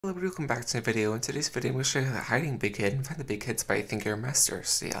Hello everybody, welcome back to the video. In today's video, I'm going to show you how to hiding Bighead and find the Bigheads by etangamermaster.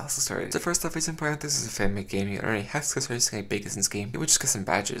 So yeah, let's get started. So first off, it's important that this is a fan-made game. You can earn hacks because using like Bigheads in this game. You would just get some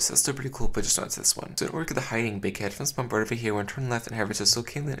badges. That's still pretty cool, but just not to this one. So in order to get the hiding Bighead, from spawn board over here, we're going to turn left and head over to the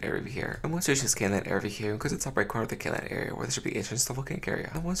Scanland area over here. And once you reach the Scanland area over here, go to the top right corner of the Scanland area, where there should be entrance to the volcanic area.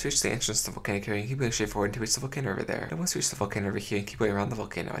 And once you reach the entrance to the volcanic area, you keep going straight forward until you reach the volcano over there. And once you reach the volcano over here, you keep going around the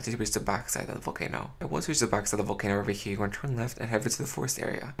volcano until you reach the back side of the volcano. And once you reach the back side of the volcano over here, you're going to turn left and head over to the forest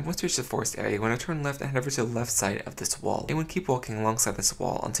area. And once you reach the forest area, you want to turn left and head over to the left side of this wall. You want to keep walking alongside this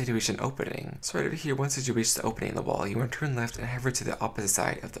wall until you reach an opening. So right over here, once you reach the opening in the wall, you want to turn left and head over to the opposite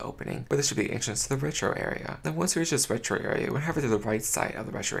side of the opening, where there should be the entrance to the retro area. Then once you reach this retro area, you want to head over to the right side of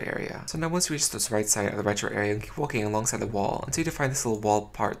the retro area. So now once you reach this right side of the retro area, you keep walking alongside the wall until you find this little wall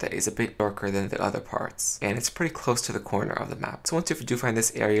part that is a bit darker than the other parts. And it's pretty close to the corner of the map. So once you do find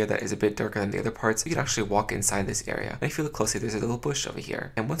this area that is a bit darker than the other parts, you can actually walk inside this area. And if you look closely, there's a little bush over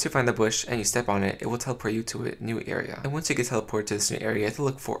here. And once you find the bush and you step on it, it will teleport you to a new area. And once you get teleported to this new area, you have to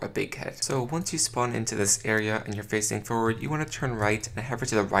look for a Bighead. So once you spawn into this area and you're facing forward, you want to turn right and head over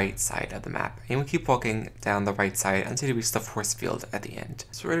to the right side of the map. And you want to keep walking down the right side until you reach the force field at the end.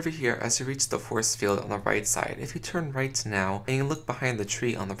 So right over here, as you reach the force field on the right side, if you turn right now and you look behind the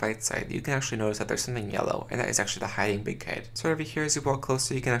tree on the right side, you can actually notice that there's something yellow, and that is actually the hiding Bighead. So right over here, as you walk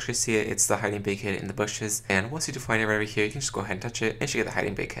closer, you can actually see it. It's the hiding Bighead in the bushes. And once you do find it right over here, you can just go ahead and touch it, and you should get the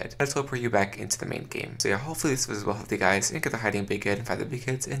hiding Bighead. That'll teleport you back into the main game. So yeah, hopefully this was well helped you guys and get the hiding Bighead and find the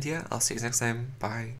Bigheads. And yeah, I'll see you guys next time. Bye.